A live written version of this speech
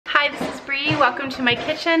welcome to my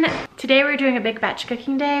kitchen. Today we're doing a big batch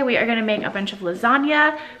cooking day. We are gonna make a bunch of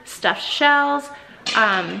lasagna, stuffed shells,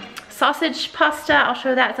 sausage pasta. I'll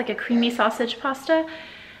show that, it's like a creamy sausage pasta.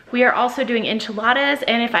 We are also doing enchiladas,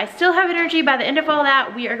 and if I still have energy by the end of all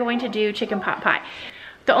that, we are going to do chicken pot pie.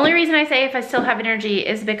 The only reason I say if I still have energy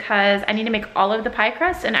is because I need to make all of the pie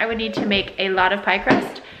crust, and I would need to make a lot of pie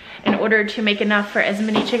crust in order to make enough for as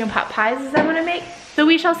many chicken pot pies as I want to make. So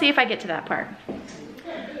we shall see if I get to that part.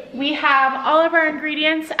 We have all of our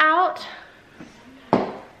ingredients out.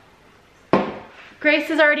 Grace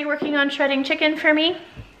is already working on shredding chicken for me.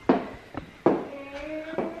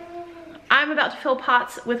 I'm about to fill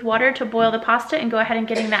pots with water to boil the pasta and go ahead and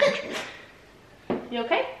getting that. You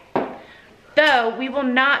okay? Though we will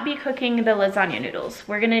not be cooking the lasagna noodles.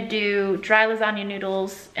 We're gonna do dry lasagna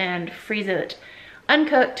noodles and freeze it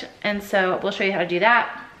uncooked, and so we'll show you how to do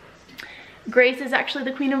that. Grace is actually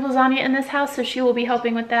the queen of lasagna in this house, so she will be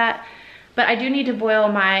helping with that. But I do need to boil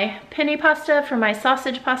my penne pasta for my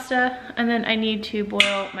sausage pasta, and then I need to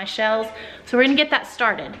boil my shells. So we're gonna get that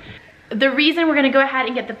started. The reason we're gonna go ahead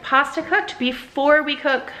and get the pasta cooked before we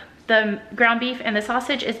cook the ground beef and the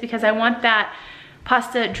sausage is because I want that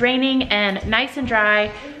pasta draining and nice and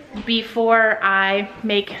dry before I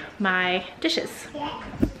make my dishes.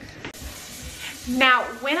 Now,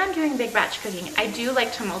 when I'm doing big batch cooking, I do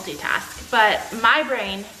like to multitask, but my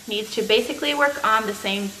brain needs to basically work on the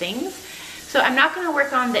same things. So I'm not gonna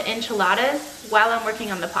work on the enchiladas while I'm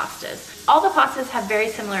working on the pastas. All the pastas have very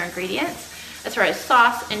similar ingredients as far as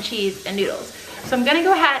sauce and cheese and noodles. So I'm gonna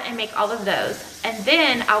go ahead and make all of those, and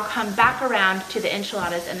then I'll come back around to the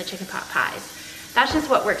enchiladas and the chicken pot pies. That's just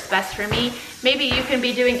what works best for me. Maybe you can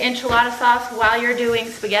be doing enchilada sauce while you're doing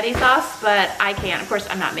spaghetti sauce, but I can't. Of course,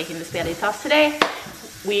 I'm not making the spaghetti sauce today.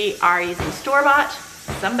 We are using store-bought.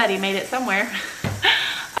 Somebody made it somewhere.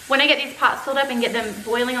 When I get these pots filled up and get them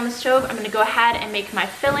boiling on the stove, I'm gonna go ahead and make my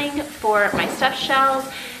filling for my stuffed shells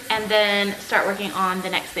and then start working on the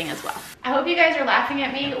next thing as well. I hope you guys are laughing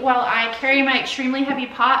at me while I carry my extremely heavy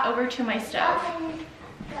pot over to my stove.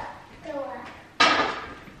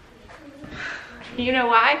 You know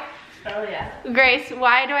why? Oh yeah. Grace,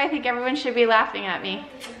 why do I think everyone should be laughing at me?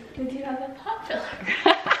 Because you have a pot filler.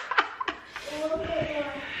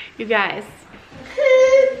 You guys.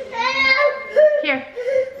 Here.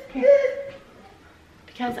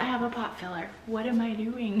 Because I have a pot filler. What am I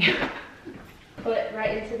doing? Put it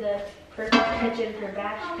right into the perfect kitchen for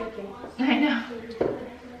batch cooking. I know.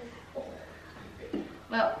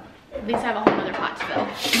 Well, at least I have a whole other pot to fill.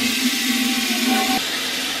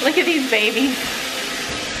 Look at these babies.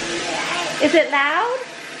 Is it loud?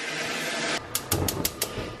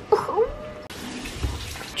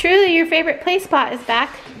 Truly, your favorite play spot is back.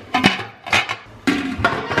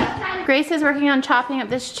 Grace is working on chopping up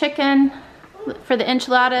this chicken for the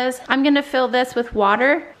enchiladas. I'm gonna fill this with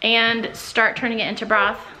water and start turning it into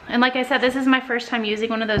broth. And like I said, this is my first time using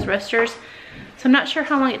one of those roasters, so I'm not sure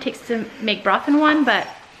how long it takes to make broth in one, but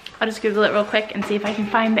I'll just Google it real quick and see if I can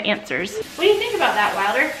find the answers. What do you think about that,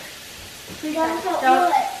 Wilder?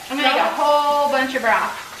 I'm gonna make a whole bunch of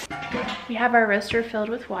broth. We have our roaster filled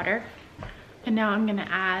with water, and now I'm gonna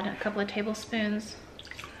add a couple of tablespoons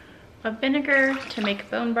of vinegar to make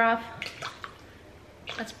bone broth.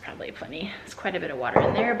 That's probably plenty. It's quite a bit of water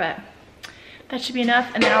in there, but that should be enough.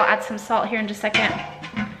 And then I'll add some salt here in just a second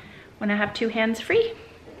when I have two hands free.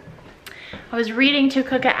 I was reading to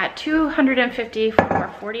cook it at 250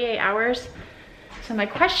 for 48 hours. So my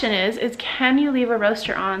question is can you leave a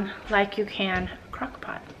roaster on like you can a crock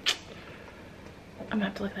pot? I'm gonna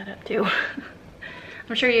have to look that up too.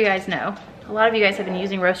 I'm sure you guys know. A lot of you guys have been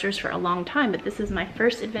using roasters for a long time, but this is my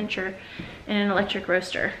first adventure in an electric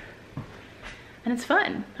roaster. And it's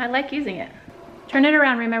fun. I like using it. Turn it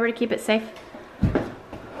around, remember to keep it safe.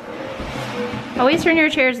 Always turn your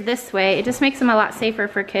chairs this way. It just makes them a lot safer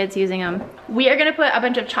for kids using them. We are gonna put a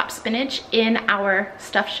bunch of chopped spinach in our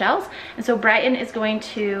stuffed shells. And so Brighton is going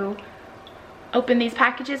to open these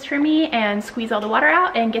packages for me and squeeze all the water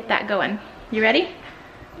out and get that going. You ready?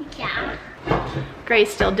 Yeah.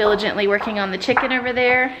 Grace still diligently working on the chicken over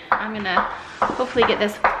there. I'm gonna hopefully get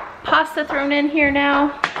this pasta thrown in here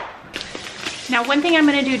now. Now, one thing I'm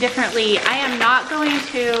gonna do differently, I am not going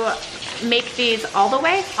to make these all the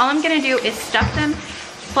way. All I'm gonna do is stuff them,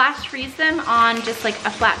 flash freeze them on just like a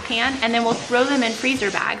flat pan, and then we'll throw them in freezer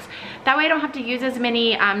bags. That way I don't have to use as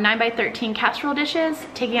many 9x13 casserole dishes,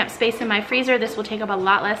 taking up space in my freezer. This will take up a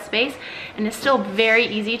lot less space, and it's still very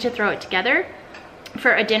easy to throw it together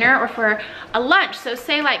for a dinner or for a lunch. So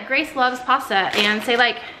say like Grace loves pasta, and say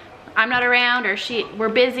like I'm not around, or we're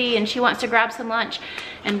busy and she wants to grab some lunch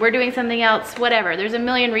and we're doing something else, whatever. There's a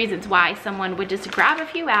million reasons why someone would just grab a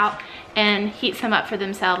few out and heat some up for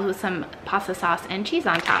themselves with some pasta sauce and cheese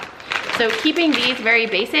on top. So keeping these very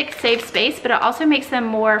basic saves space, but it also makes them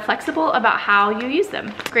more flexible about how you use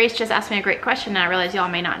them. Grace just asked me a great question and I realize y'all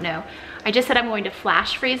may not know. I just said I'm going to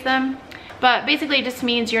flash freeze them, but basically it just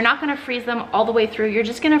means you're not gonna freeze them all the way through. You're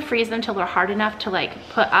just gonna freeze them till they're hard enough to like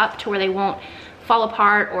put up to where they won't fall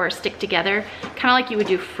apart or stick together, kind of like you would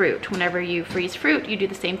do fruit. Whenever you freeze fruit, you do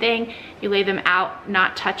the same thing. You lay them out,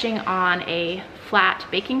 not touching on a flat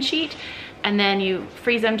baking sheet, and then you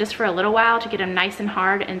freeze them just for a little while to get them nice and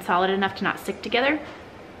hard and solid enough to not stick together.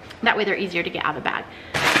 That way they're easier to get out of the bag.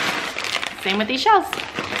 Same with these shells.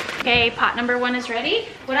 Okay, pot number 1 is ready.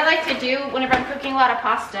 What I like to do whenever I'm cooking a lot of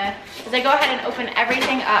pasta is I go ahead and open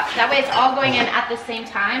everything up. That way it's all going in at the same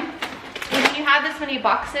time. When you have this many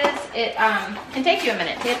boxes, it can take you a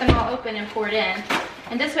minute to get them all open and poured in.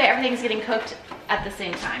 And this way everything's getting cooked at the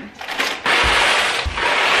same time.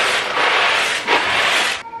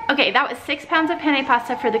 Okay, that was 6 pounds of penne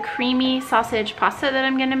pasta for the creamy sausage pasta that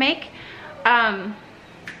I'm gonna make.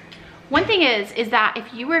 One thing is that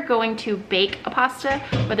if you were going to bake a pasta,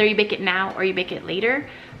 whether you bake it now or you bake it later,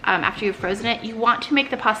 after you've frozen it, you want to make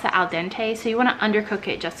the pasta al dente, so you want to undercook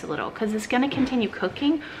it just a little because it's going to continue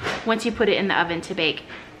cooking once you put it in the oven to bake,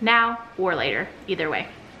 now or later, either way.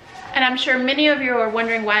 And I'm sure many of you are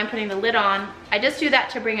wondering why I'm putting the lid on. I just do that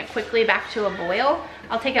to bring it quickly back to a boil.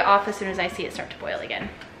 I'll take it off as soon as I see it start to boil again.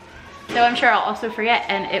 Though I'm sure I'll also forget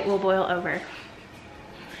and it will boil over.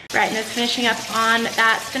 Right, and it's finishing up on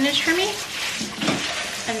that spinach for me.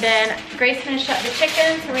 And then Grace finished up the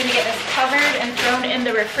chicken, so we're gonna get this covered and thrown in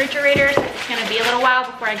the refrigerator. So it's gonna be a little while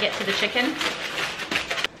before I get to the chicken.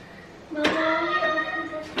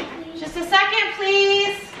 Just a second,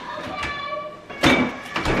 please.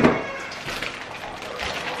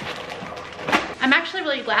 I'm actually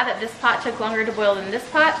really glad that this pot took longer to boil than this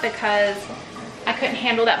pot because I couldn't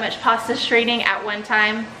handle that much pasta straining at one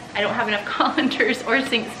time. I don't have enough colanders or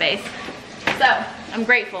sink space. So I'm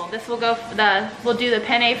grateful. This will go for we'll do the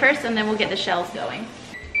penne first and then we'll get the shells going.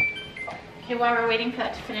 Okay, while we're waiting for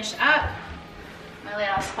that to finish up, I lay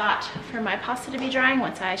out a spot for my pasta to be drying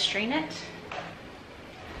once I strain it.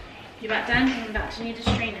 You about done? I'm about to need to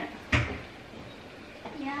strain it.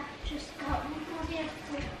 Yeah, just go.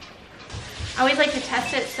 I always like to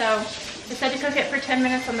test it, so it said to cook it for 10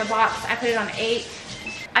 minutes on the box. I put it on 8.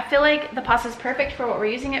 I feel like the pasta is perfect for what we're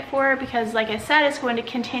using it for because, like I said, it's going to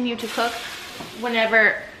continue to cook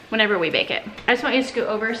whenever we bake it. I just want you to scoot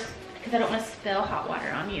over because I don't want to spill hot water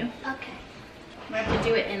on you. Okay. We have to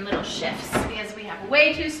do it in little shifts because we have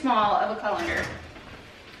way too small of a colander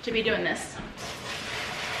to be doing this.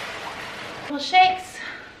 Little shakes.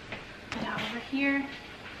 Put it out over here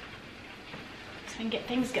so we can get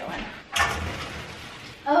things going.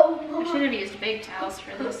 Oh, I should have used big towels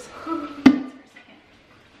for this.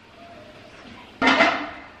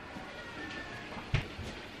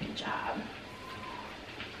 Good job.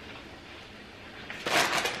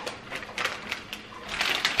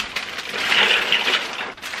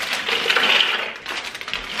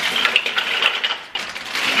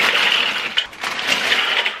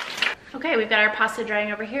 Okay, we've got our pasta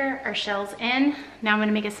drying over here, our shells in. Now I'm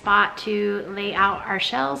gonna make a spot to lay out our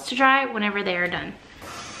shells to dry whenever they are done.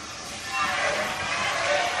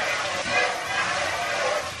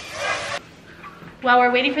 While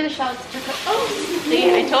we're waiting for the shells to cook, oh,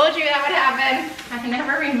 see, I told you that would happen. I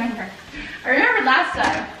never remember. I remembered last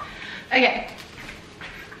time. Okay,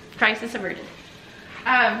 crisis averted.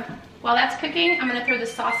 While that's cooking, I'm gonna throw the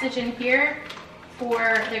sausage in here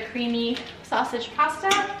for the creamy sausage pasta.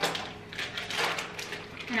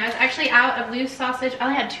 And I was actually out of loose sausage. I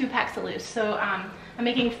only had 2 packs of loose, so I'm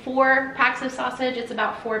making 4 packs of sausage. It's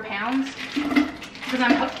about 4 pounds. Because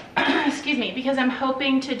I'm, excuse me, because I'm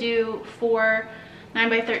hoping to do 4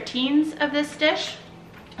 9x13s of this dish.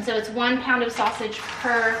 So it's 1 pound of sausage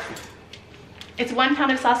per, it's 1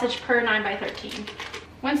 pound of sausage per 9x13.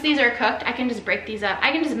 Once these are cooked, I can just break these up.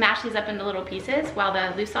 I can just mash these up into little pieces while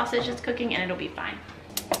the loose sausage is cooking and it'll be fine.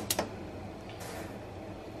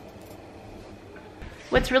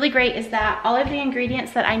 What's really great is that all of the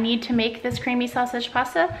ingredients that I need to make this creamy sausage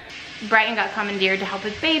pasta, Brighton got commandeered to help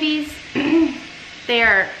with babies. They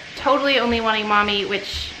are totally only wanting mommy,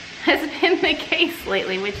 which has been the case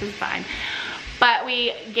lately, which is fine. But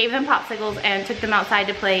we gave them popsicles and took them outside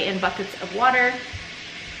to play in buckets of water,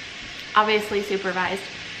 obviously supervised.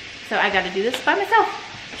 So I got to do this by myself.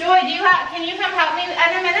 Joy, can you come help me in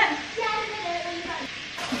a minute? Yeah, in a minute.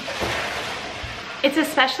 It's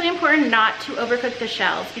especially important not to overcook the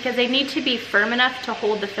shells because they need to be firm enough to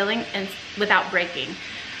hold the filling and without breaking.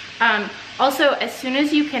 Also, as soon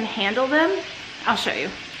as you can handle them, I'll show you.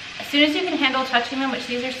 As soon as you can handle touching them, which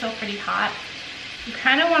these are still pretty hot, you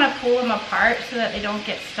kind of want to pull them apart so that they don't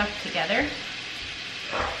get stuck together.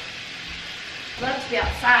 I'd love to be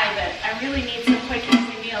outside, but I really need some quick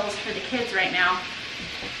easy meals for the kids right now.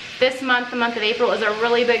 This month, the month of April, is a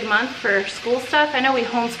really big month for school stuff. I know we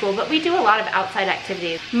homeschool, but we do a lot of outside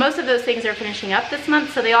activities. Most of those things are finishing up this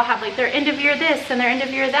month, so they all have like their end of year this and their end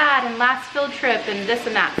of year that and last field trip and this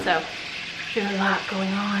and that. So there's a lot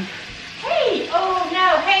going on. Hey, oh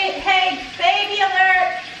no, hey, baby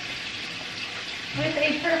alert! With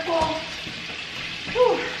a purple,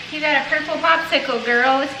 whew, you got a purple popsicle,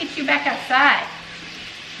 girl. Let's get you back outside.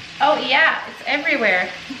 Oh yeah, it's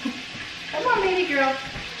everywhere. Come on, baby girl.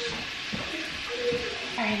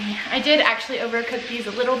 Alrighty, I did actually overcook these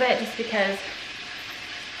a little bit just because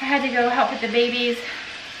I had to go help with the babies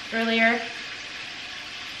earlier.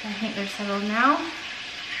 I think they're settled now,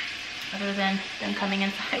 other than them coming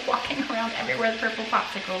inside, walking around everywhere with purple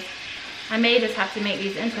popsicles. I may just have to make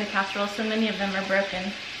these into a casserole, so many of them are broken.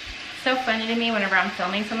 It's so funny to me whenever I'm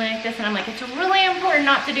filming something like this and I'm like, it's really important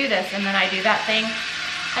not to do this, and then I do that thing.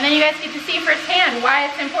 And then you guys get to see firsthand why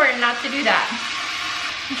it's important not to do that.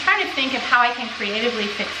 I'm trying to think of how I can creatively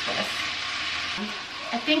fix this.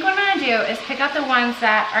 I think what I'm gonna do is pick out the ones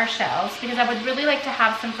that are shells because I would really like to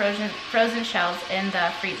have some frozen shells in the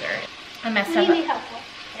freezer. I messed up. Really helpful.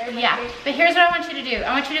 Yeah, but here's what I want you to do.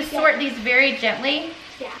 I want you to sort these very gently.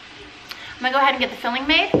 Yeah. I'm gonna go ahead and get the filling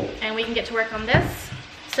made and we can get to work on this.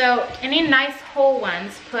 So any nice whole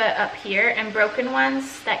ones put up here and broken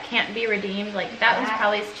ones that can't be redeemed, like that one's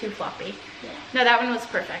probably too floppy. Yeah. No, that one was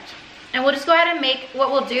perfect. And we'll just go ahead and make,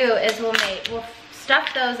 what we'll do is we'll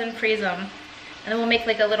stuff those and freeze them. And then we'll make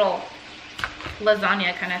like a little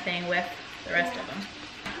lasagna kind of thing with the rest of them.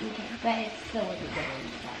 Okay, but it's still really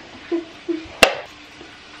good.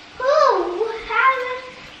 Oh,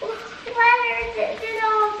 where did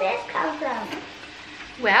all this come from?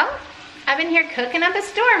 Well, I've been here cooking up a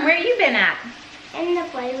storm. Where you been at? In the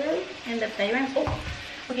playroom. In the playroom? Oh.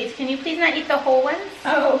 Okay, so can you please not eat the whole ones?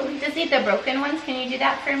 Oh. Just eat the broken ones. Can you do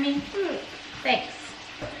that for me? Thanks.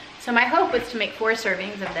 So my hope was to make 4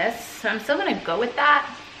 servings of this. So I'm still gonna go with that.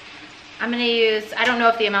 I'm gonna use, I don't know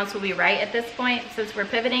if the amounts will be right at this point since we're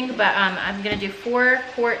pivoting, but I'm gonna do 4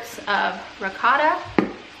 quarts of ricotta.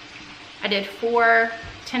 I did 4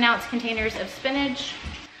 10-ounce containers of spinach.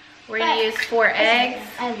 We're gonna use 4 eggs.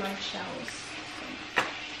 I love shells.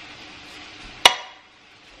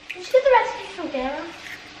 Did you get the recipe from Grandma?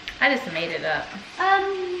 I just made it up.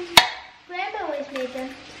 Grandma always made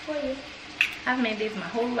them for you. I've made these my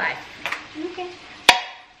whole life. Okay.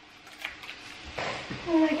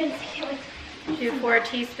 Oh my goodness, I can't wait. Do 4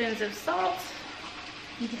 teaspoons of salt.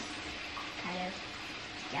 You just kind of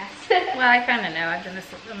guess. Well, I kind of know. I've done this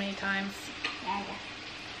so many times. Yeah.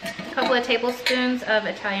 A couple of tablespoons of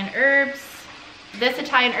Italian herbs. This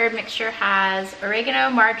Italian herb mixture has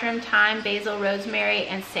oregano, marjoram, thyme, basil, rosemary,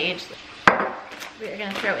 and sage. We're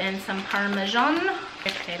gonna throw in some Parmesan.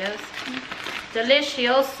 Potatoes.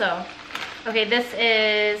 Delicioso. Okay, this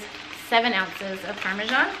is 7 ounces of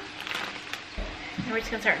Parmesan. And we're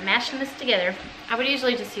just gonna start mashing this together. I would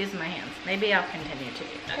usually just use my hands. Maybe I'll continue to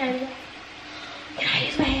do that. Can I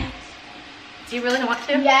use my hands? Do you really want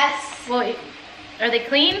to? Yes. Well, are they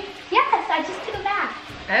clean? Yes, I just took a bath.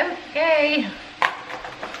 Okay.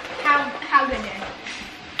 How good are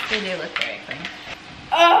They do look very clean.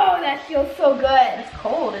 Oh, that feels so good. It's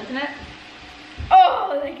cold, isn't it?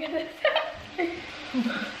 Oh my goodness.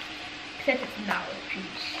 Except it's not with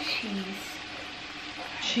cheese.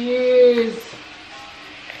 Cheese.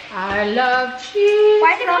 I love cheese.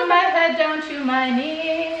 Why is it from called my head down to my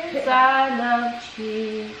knees? I love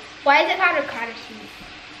cheese. Why is it called ricotta cheese?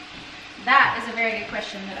 That is a very good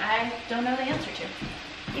question that I don't know the answer to.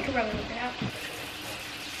 You can probably look it up.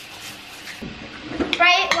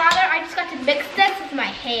 Right, rather, I just got to mix this with my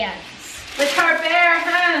hands. With our bare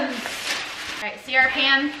hands. All right, see our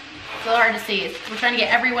pan? It's a little hard to see. We're trying to get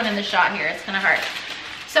everyone in the shot here. It's kind of hard.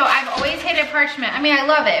 So I've always hated parchment. I mean, I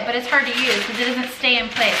love it, but it's hard to use because it doesn't stay in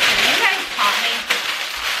place. So you guys taught me.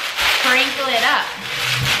 Sprinkle it up.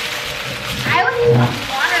 I would put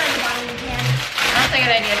water in the bottom of the pan. That's a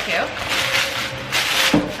good idea too.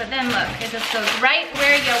 But then look, it just goes right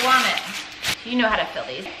where you want it. You know how to fill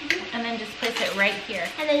these. And then just place it right here.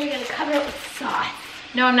 And then you're gonna cover it with sauce.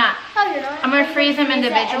 No, I'm not. Oh, you're not? I'm gonna freeze them Freeze it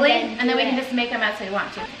individually, and then we do can it. just make them as we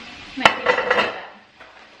want to.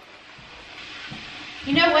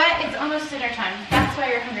 You know what? It's almost dinner time. That's why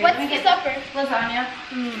you're hungry. What's Let me the get supper? lasagna.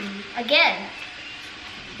 Again.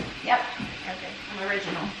 Yep. Okay, I'm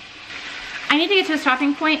original. I need to get to a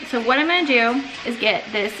stopping point, so what I'm gonna do is get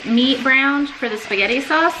this meat browned for the spaghetti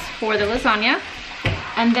sauce for the lasagna.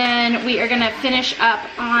 And then we are gonna finish up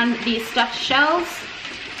on these stuffed shells.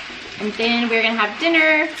 And then we're gonna have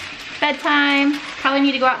dinner, bedtime, probably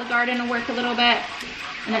need to go out in the garden and work a little bit.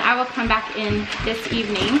 And then I will come back in this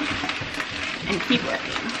evening and keep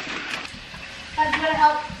working. That's gonna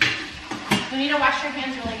help. You need to wash your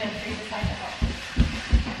hands really good for you decide to help.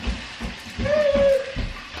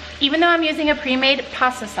 Even though I'm using a pre-made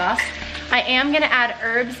pasta sauce, I am gonna add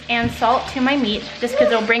herbs and salt to my meat just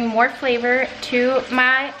because it'll bring more flavor to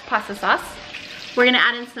my pasta sauce. We're gonna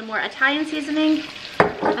add in some more Italian seasoning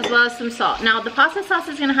as well as some salt. Now the pasta sauce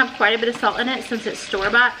is gonna have quite a bit of salt in it since it's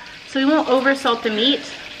store-bought, so we won't over salt the meat.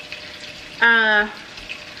 I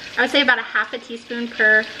would say about a half a teaspoon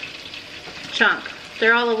per chunk.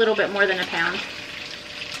 They're all a little bit more than a pound.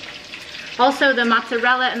 Also the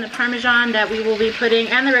mozzarella and the Parmesan that we will be putting,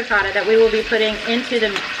 and the ricotta that we will be putting into the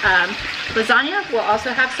lasagna will also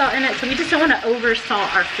have salt in it, so we just don't want to over salt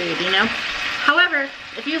our food, you know? However,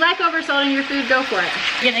 if you like over salting your food, go for it.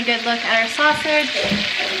 Getting a good look at our sausage.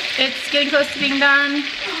 It's getting close to being done.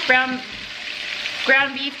 Ground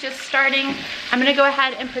beef just starting. I'm gonna go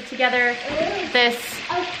ahead and put together this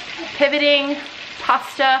pivoting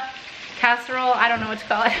pasta casserole, I don't know what to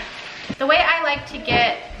call it. The way I like to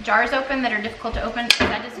get jars open that are difficult to open is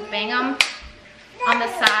I just bang them on the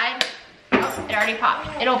side. Oh, it already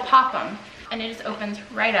popped. It'll pop them and it just opens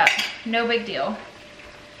right up. No big deal.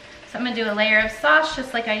 So I'm gonna do a layer of sauce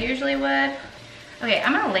just like I usually would. Okay,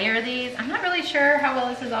 I'm gonna layer these. I'm not really sure how well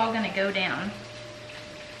this is all gonna go down.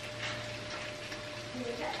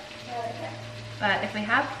 But if we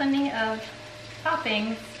have plenty of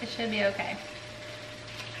toppings, it should be okay.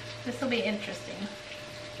 This will be interesting.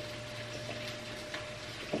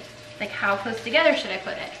 Like how close together should I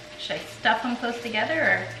put it? Should I stuff them close together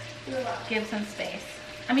or give some space?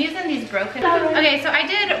 I'm using these broken. Okay, so I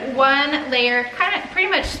did one layer, kind of pretty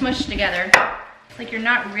much smushed together. It's like you're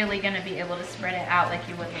not really gonna be able to spread it out like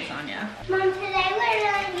you would lasagna. Mom, today we're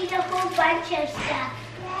gonna eat a whole bunch of stuff.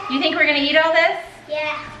 You think we're gonna eat all this?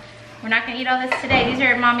 Yeah. We're not gonna eat all this today. These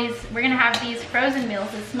are Mommy's, we're gonna have these frozen meals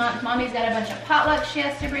this month. Mommy's got a bunch of potlucks she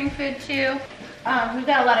has to bring food to. We've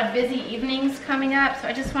got a lot of busy evenings coming up, so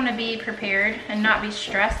I just wanna be prepared and not be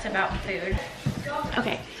stressed about food.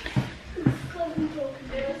 Okay.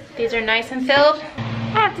 These are nice and filled.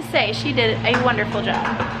 I have to say, she did a wonderful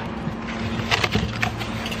job.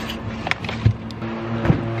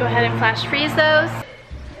 Go ahead and flash freeze those.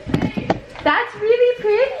 That's really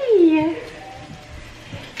pretty.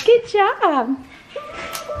 Good job.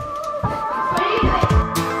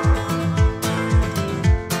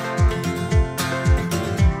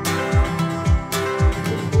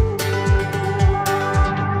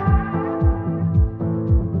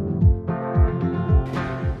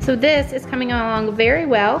 So this is coming along very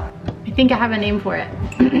well. I think I have a name for it.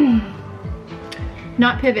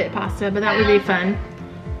 Not pivot pasta, but that would be fun.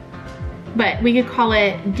 But we could call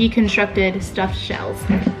it deconstructed stuffed shells.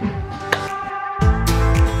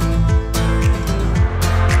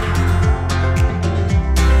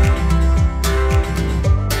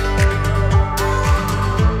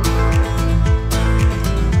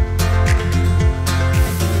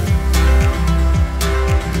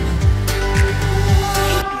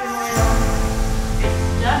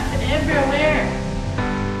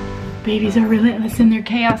 Babies are relentless in their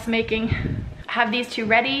chaos making. I have these two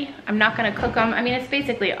ready. I'm not gonna cook them. I mean, it's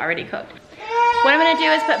basically already cooked. What I'm gonna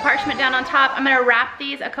do is put parchment down on top. I'm gonna wrap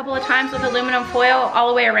these a couple of times with aluminum foil all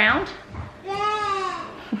the way around.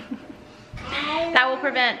 That will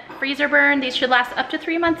prevent freezer burn. These should last up to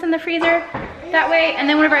 3 months in the freezer that way. And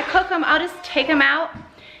then whenever I cook them, I'll just take them out.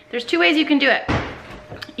 There's two ways you can do it.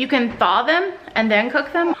 You can thaw them and then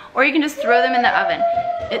cook them, or you can just throw them in the oven.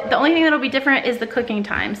 The only thing that'll be different is the cooking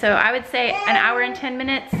time. So I would say an hour and 10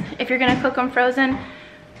 minutes if you're gonna cook them frozen,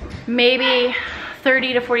 maybe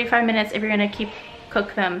 30 to 45 minutes if you're gonna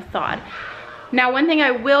cook them thawed. Now, one thing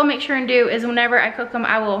I will make sure and do is whenever I cook them,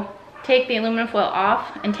 I will take the aluminum foil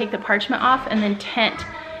off and take the parchment off and then tent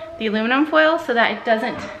the aluminum foil so that it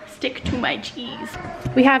doesn't stick to my cheese.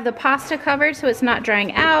 We have the pasta covered so it's not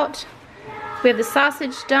drying out. We have the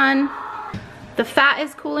sausage done. The fat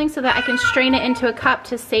is cooling so that I can strain it into a cup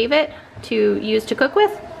to save it to use to cook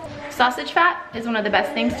with. Sausage fat is one of the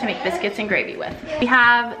best things to make biscuits and gravy with. We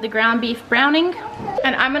have the ground beef browning,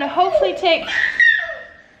 and I'm gonna hopefully take,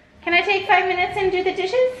 can I take 5 minutes and do the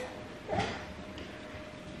dishes?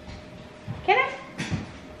 Can I?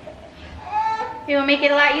 It will make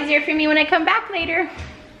it a lot easier for me when I come back later.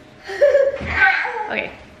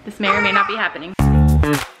 Okay, this may or may not be happening.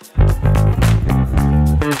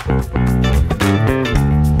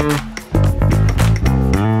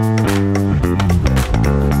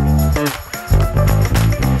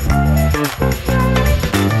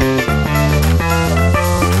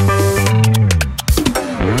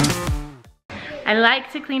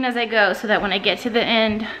 like to clean as I go so that when I get to the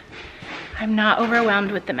end, I'm not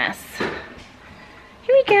overwhelmed with the mess.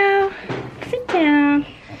 Here we go. Sit down.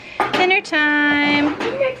 Dinner time.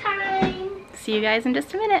 Dinner time. See you guys in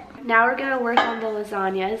just a minute. Now we're gonna work on the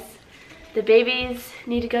lasagnas. The babies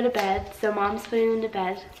need to go to bed, so mom's putting them to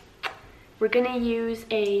bed. We're gonna use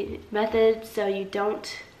a method so you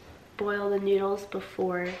don't boil the noodles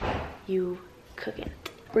before you cook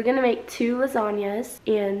it. We're gonna make 2 lasagnas,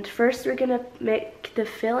 and first we're gonna make the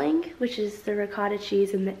filling, which is the ricotta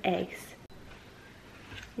cheese and the eggs.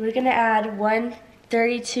 We're gonna add 1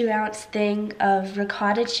 32-ounce thing of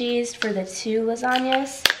ricotta cheese for the 2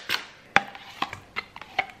 lasagnas,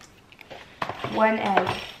 1 egg.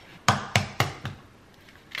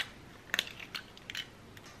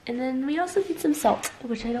 And then we also need some salt,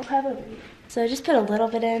 which I don't have over here. So just put a little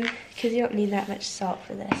bit in, because you don't need that much salt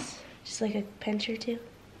for this. Just like a pinch or 2.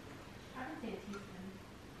 I would say a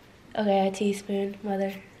teaspoon. Okay, a teaspoon,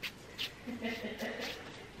 mother.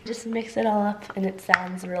 Just mix it all up and it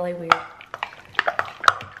sounds really weird.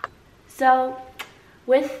 So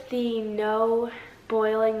with the no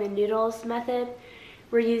boiling the noodles method,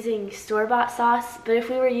 we're using store-bought sauce, but if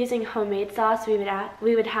we were using homemade sauce, we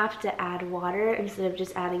would have to add water instead of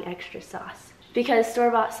just adding extra sauce. Because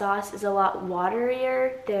store-bought sauce is a lot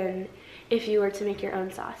waterier than if you were to make your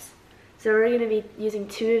own sauce. So we're going to be using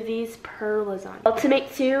 2 of these per lasagna. Well, to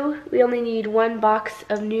make 2, we only need 1 box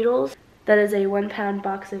of noodles. That is a 1-pound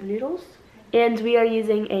box of noodles. And we are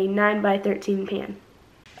using a 9x13 pan.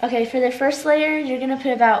 Okay, for the first layer, you're going to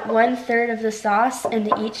put about 1/3 of the sauce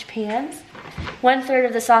into each pan. 1/3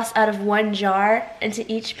 of the sauce out of 1 jar into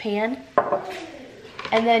each pan.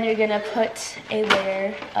 And then you're going to put a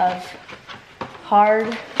layer of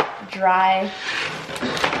hard, dry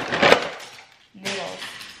noodles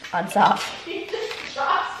on top.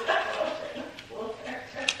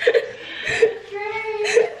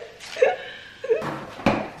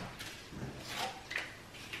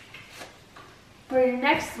 For your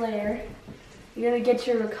next layer, you're going to get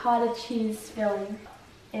your ricotta cheese filling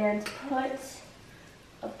and put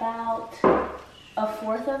about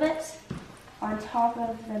 1/4 of it on top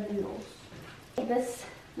of the noodles. Take this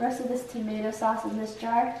rest of this tomato sauce in this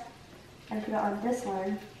jar and put it on this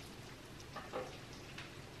one.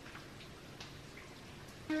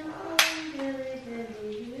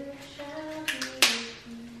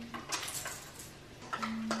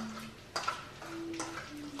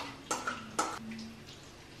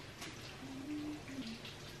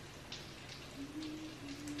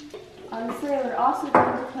 On this layer, we're also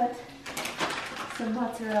going to put some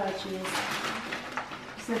mozzarella cheese.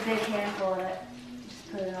 Just a big handful of it.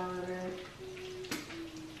 Just put it all over it.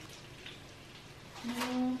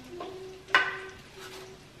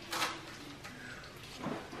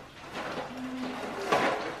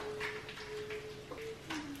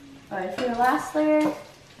 Alright, for the last layer, you're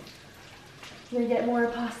going to get more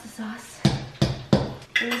pasta sauce.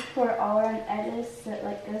 We just pour it all around the edges so it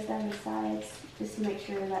like goes down the sides, just to make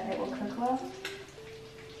sure that it will cook well.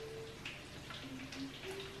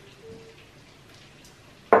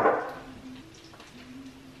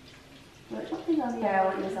 Yeah, I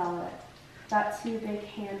won't use all of it. About 2 big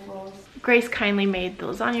handfuls. Grace kindly made the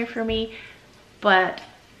lasagna for me, but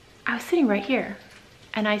I was sitting right here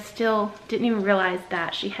and I still didn't even realize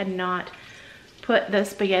that she had not put the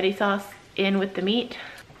spaghetti sauce in with the meat.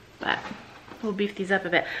 But we'll beef these up a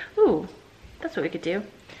bit. Ooh, that's what we could do.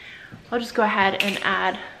 I'll just go ahead and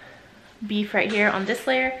add beef right here on this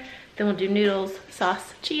layer. Then we'll do noodles,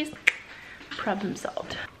 sauce, cheese, problem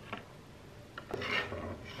solved.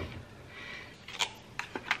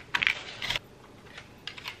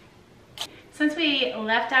 Since we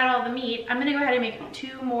left out all the meat, I'm gonna go ahead and make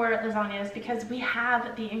 2 more lasagnas because we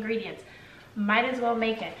have the ingredients. Might as well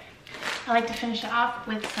make it. I like to finish it off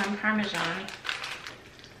with some Parmesan.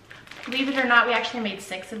 Believe it or not, we actually made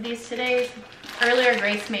 6 of these today. Earlier,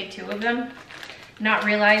 Grace made 2 of them, not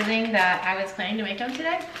realizing that I was planning to make them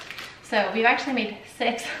today. So we've actually made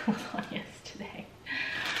 6 lasagnas today.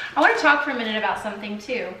 I want to talk for a minute about something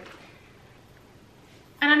too.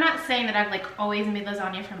 And I'm not saying that I've like always made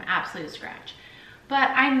lasagna from absolute scratch,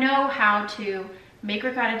 but I know how to make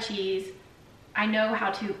ricotta cheese. I know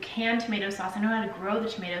how to can tomato sauce. I know how to grow the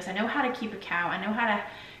tomatoes. I know how to keep a cow. I know how to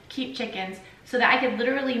keep chickens so that I could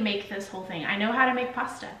literally make this whole thing. I know how to make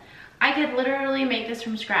pasta. I could literally make this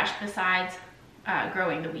from scratch besides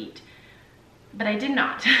growing the wheat, but I did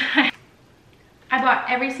not. I bought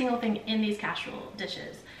every single thing in these casserole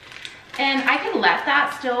dishes, and I could let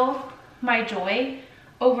that still my joy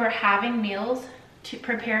over having meals to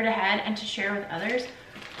prepared ahead and to share with others,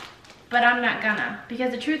 but I'm not gonna,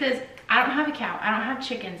 because the truth is I don't have a cow, I don't have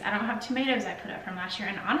chickens, I don't have tomatoes I put up from last year,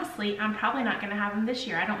 and honestly, I'm probably not gonna have them this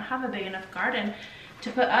year. I don't have a big enough garden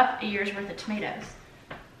to put up a year's worth of tomatoes.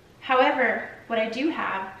 However, what I do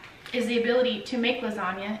have is the ability to make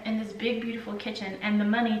lasagna in this big, beautiful kitchen and the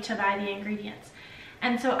money to buy the ingredients.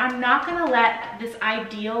 And so I'm not gonna let this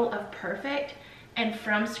ideal of perfect and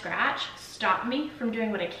from scratch stop me from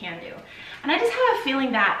doing what I can do. And I just have a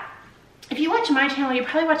feeling that if you watch my channel, you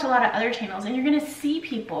probably watch a lot of other channels, and you're gonna see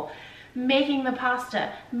people making the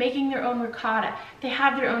pasta, making their own ricotta. They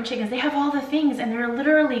have their own chickens, they have all the things, and they're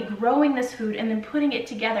literally growing this food and then putting it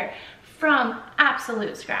together from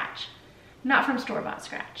absolute scratch, not from store-bought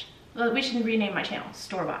scratch. Well, we should rename my channel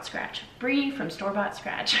Store-Bought Scratch. Bree from Store-Bought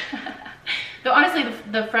Scratch. Though honestly,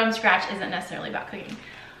 the from scratch isn't necessarily about cooking.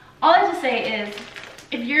 All I have to say is,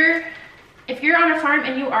 if you're on a farm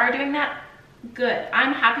and you are doing that, good.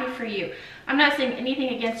 I'm happy for you. I'm not saying anything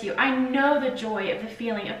against you. I know the joy of the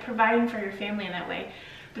feeling of providing for your family in that way.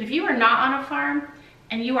 But if you are not on a farm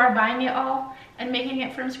and you are buying it all and making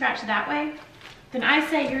it from scratch that way, then I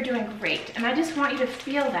say you're doing great. And I just want you to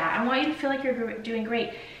feel that. I want you to feel like you're doing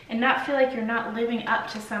great and not feel like you're not living up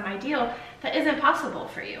to some ideal that isn't possible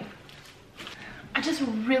for you. I just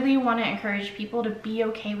really want to encourage people to be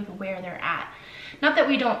okay with where they're at. Not that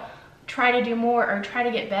we don't try to do more or try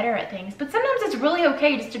to get better at things, but sometimes it's really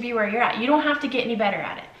okay just to be where you're at. You don't have to get any better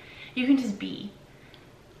at it. You can just be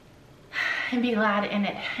and be glad in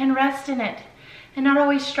it and rest in it and not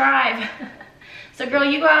always strive. So girl,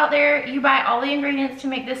 you go out there, you buy all the ingredients to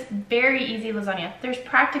make this very easy lasagna. There's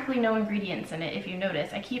practically no ingredients in it, if you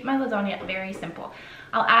notice. I keep my lasagna very simple.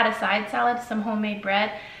 I'll add a side salad, some homemade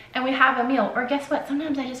bread, and we have a meal. Or guess what?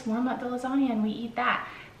 Sometimes I just warm up the lasagna and we eat that.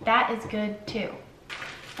 That is good too.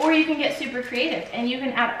 Or you can get super creative and you can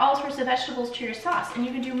add all sorts of vegetables to your sauce, and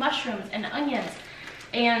you can do mushrooms and onions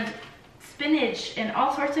and spinach and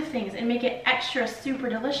all sorts of things and make it extra super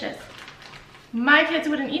delicious. My kids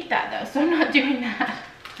wouldn't eat that though, so I'm not doing that.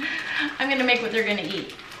 I'm gonna make what they're gonna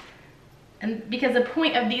eat. And because the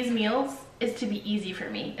point of these meals is to be easy for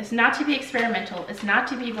me. It's not to be experimental, it's not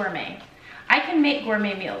to be gourmet. I can make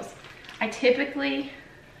gourmet meals. I typically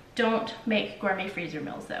don't make gourmet freezer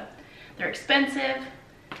meals though. They're expensive,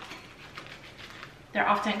 they're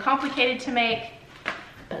often complicated to make,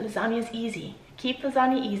 but lasagna is easy. Keep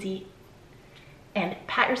lasagna easy and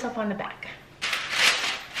pat yourself on the back.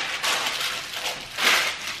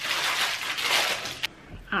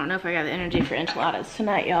 I don't know if I got the energy for enchiladas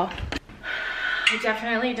tonight, y'all. I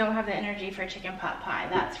definitely don't have the energy for chicken pot pie,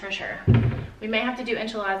 that's for sure. We may have to do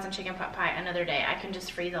enchiladas and chicken pot pie another day. I can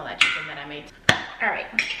just freeze all that chicken that I made. All right,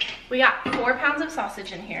 we got 4 pounds of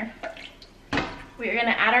sausage in here. We're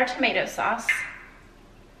gonna add our tomato sauce.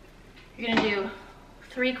 You're gonna do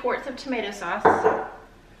 3 quarts of tomato sauce.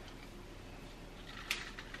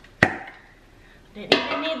 Didn't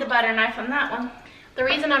even need the butter knife on that one. The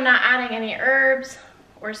reason I'm not adding any herbs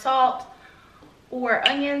or salt or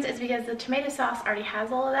onions is because the tomato sauce already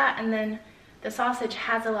has all of that, and then the sausage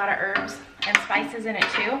has a lot of herbs and spices in it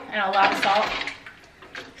too, and a lot of salt,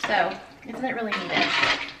 so it doesn't really need it.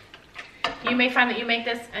 You may find that you make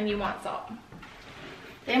this and you want salt.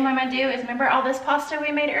 Then what I'm gonna do is, remember all this pasta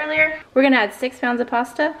we made earlier? We're gonna add 6 pounds of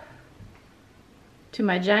pasta to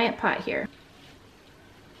my giant pot here.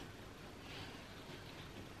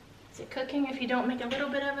 Is it cooking if you don't make a little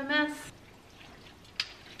bit of a mess?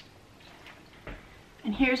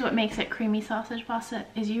 And here's what makes it creamy sausage pasta,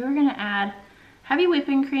 is you're gonna add heavy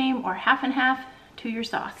whipping cream or half and half to your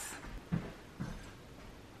sauce.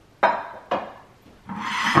 All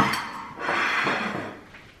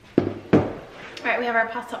right, we have our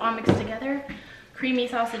pasta all mixed together, creamy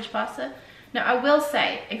sausage pasta. Now I will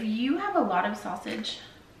say, if you have a lot of sausage,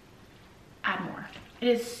 add more. It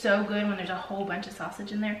is so good when there's a whole bunch of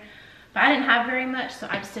sausage in there. But I didn't have very much, so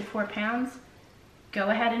I just did 4 pounds. Go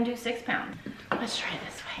ahead and do 6 pounds. Let's try it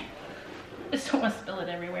this way. I just don't want to spill it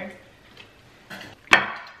everywhere.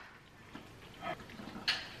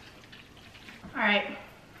 All right,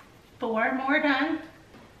 4 more done.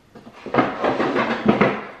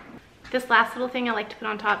 This last little thing I like to put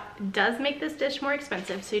on top does make this dish more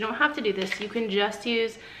expensive, so you don't have to do this. You can just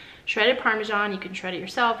use shredded Parmesan. You can shred it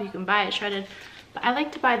yourself, you can buy it shredded. But I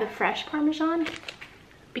like to buy the fresh Parmesan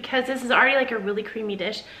because this is already like a really creamy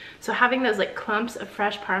dish. So having those like clumps of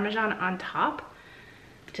fresh Parmesan on top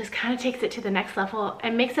just kind of takes it to the next level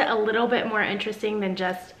and makes it a little bit more interesting than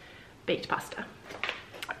just baked pasta.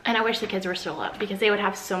 And I wish the kids were still up because they would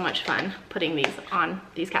have so much fun putting these on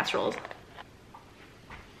these casseroles.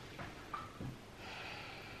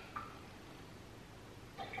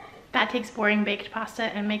 That takes boring baked pasta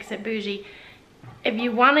and makes it bougie. If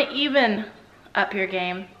you want to even up your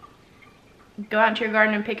game, go out into your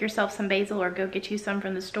garden and pick yourself some basil, or go get you some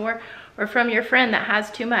from the store or from your friend that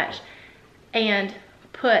has too much, and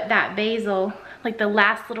put that basil, like the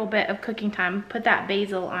last little bit of cooking time, put that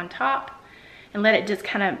basil on top and let it just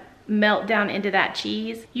kind of melt down into that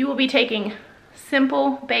cheese. You will be taking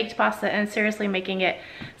simple baked pasta and seriously making it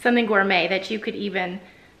something gourmet that you could even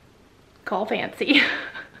call fancy.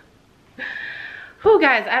 Whew,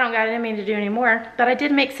 guys, I don't got it in me to do anymore, but I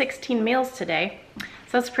did make 16 meals today, so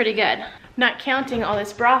that's pretty good. Not counting all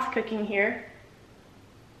this broth cooking here.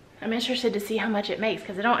 I'm interested to see how much it makes,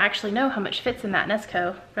 because I don't actually know how much fits in that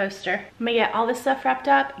Nesco roaster. I'm gonna get all this stuff wrapped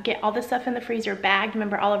up, get all this stuff in the freezer bagged,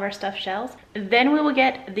 remember all of our stuffed shells. Then we will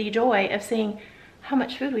get the joy of seeing how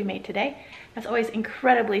much food we made today. That's always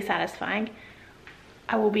incredibly satisfying.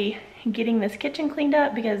 I will be getting this kitchen cleaned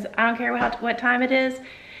up, because I don't care what time it is.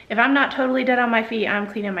 If I'm not totally dead on my feet, I'm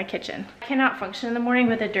cleaning my kitchen. I cannot function in the morning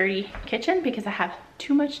with a dirty kitchen because I have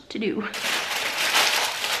too much to do.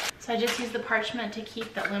 So I just use the parchment to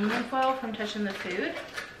keep the aluminum foil from touching the food.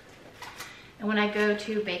 And when I go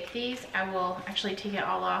to bake these, I will actually take it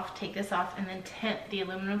all off, take this off, and then tint the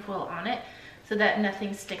aluminum foil on it so that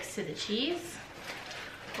nothing sticks to the cheese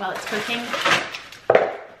while it's cooking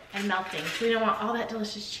and melting. So we don't want all that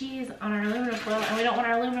delicious cheese on our aluminum foil, and we don't want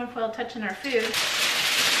our aluminum foil touching our food.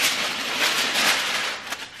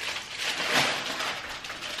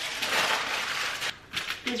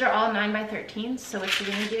 These are all 9x13s, so what you're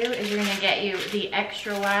gonna do is you're gonna get you the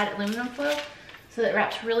extra wide aluminum foil so that it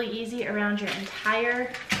wraps really easy around your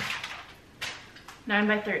entire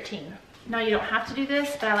 9x13. Now you don't have to do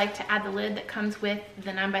this, but I like to add the lid that comes with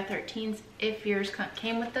the 9x13s if yours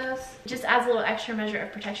came with those. It just adds a little extra measure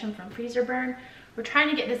of protection from freezer burn. We're trying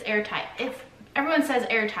to get this airtight. Everyone says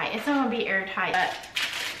airtight. It's not gonna be airtight, but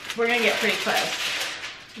we're gonna get pretty close.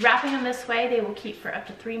 Wrapping them this way, they will keep for up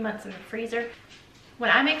to 3 months in the freezer. When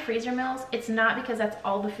I make freezer meals, it's not because that's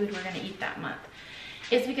all the food we're gonna eat that month.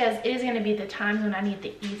 It's because it is gonna be the times when I need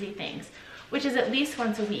the easy things, which is at least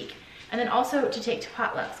once a week. And then also to take to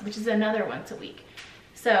potlucks, which is another once a week.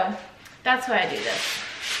 So that's why I do this.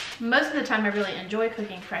 Most of the time I really enjoy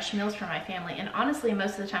cooking fresh meals for my family, and honestly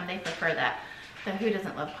most of the time they prefer that. But who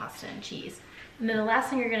doesn't love pasta and cheese? And then the last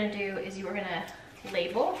thing you're gonna do is you are gonna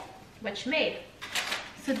label what you made.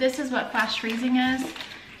 So this is what flash freezing is.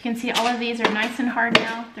 You can see all of these are nice and hard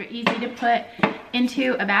now. They're easy to put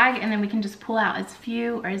into a bag, and then we can just pull out as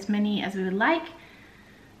few or as many as we would like,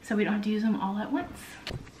 so we don't have to use them all at once.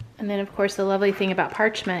 And then of course the lovely thing about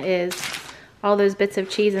parchment is all those bits of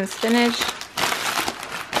cheese and spinach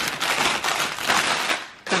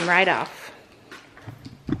come right off.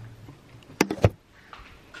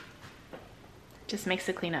 Just makes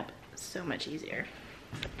the cleanup so much easier.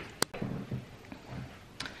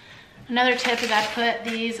 Another tip is I put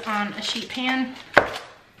these on a sheet pan,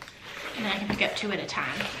 and I can pick up 2 at a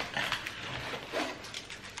time.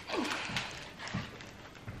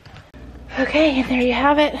 Okay, and there you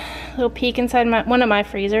have it. A little peek inside one of my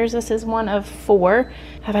freezers. This is one of 4.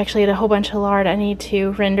 I've actually had a whole bunch of lard I need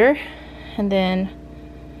to render. And then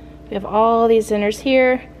we have all these dinners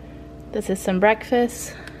here. This is some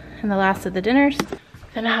breakfast and the last of the dinners.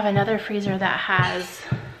 Then I have another freezer that has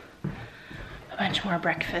a bunch more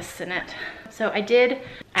breakfasts in it. So I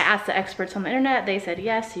asked the experts on the internet. They said,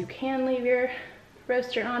 yes, you can leave your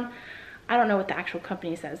roaster on. I don't know what the actual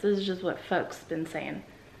company says. This is just what folks been saying.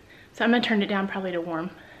 So I'm gonna turn it down probably to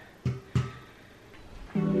warm.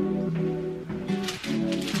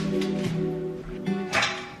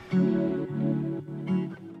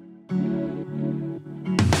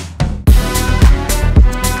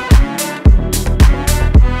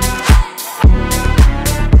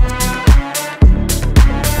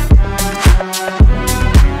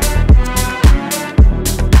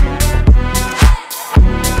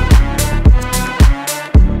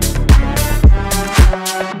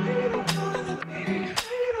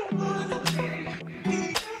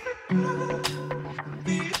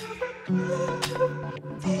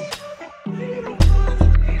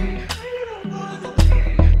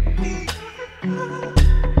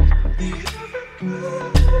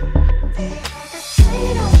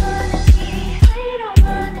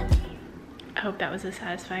 I hope that was as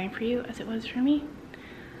satisfying for you as it was for me.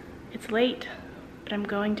 It's late, but I'm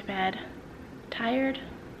going to bed tired,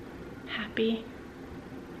 happy,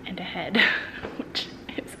 and ahead, which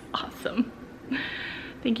is awesome.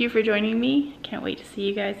 Thank you for joining me. Can't wait to see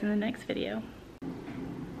you guys in the next video.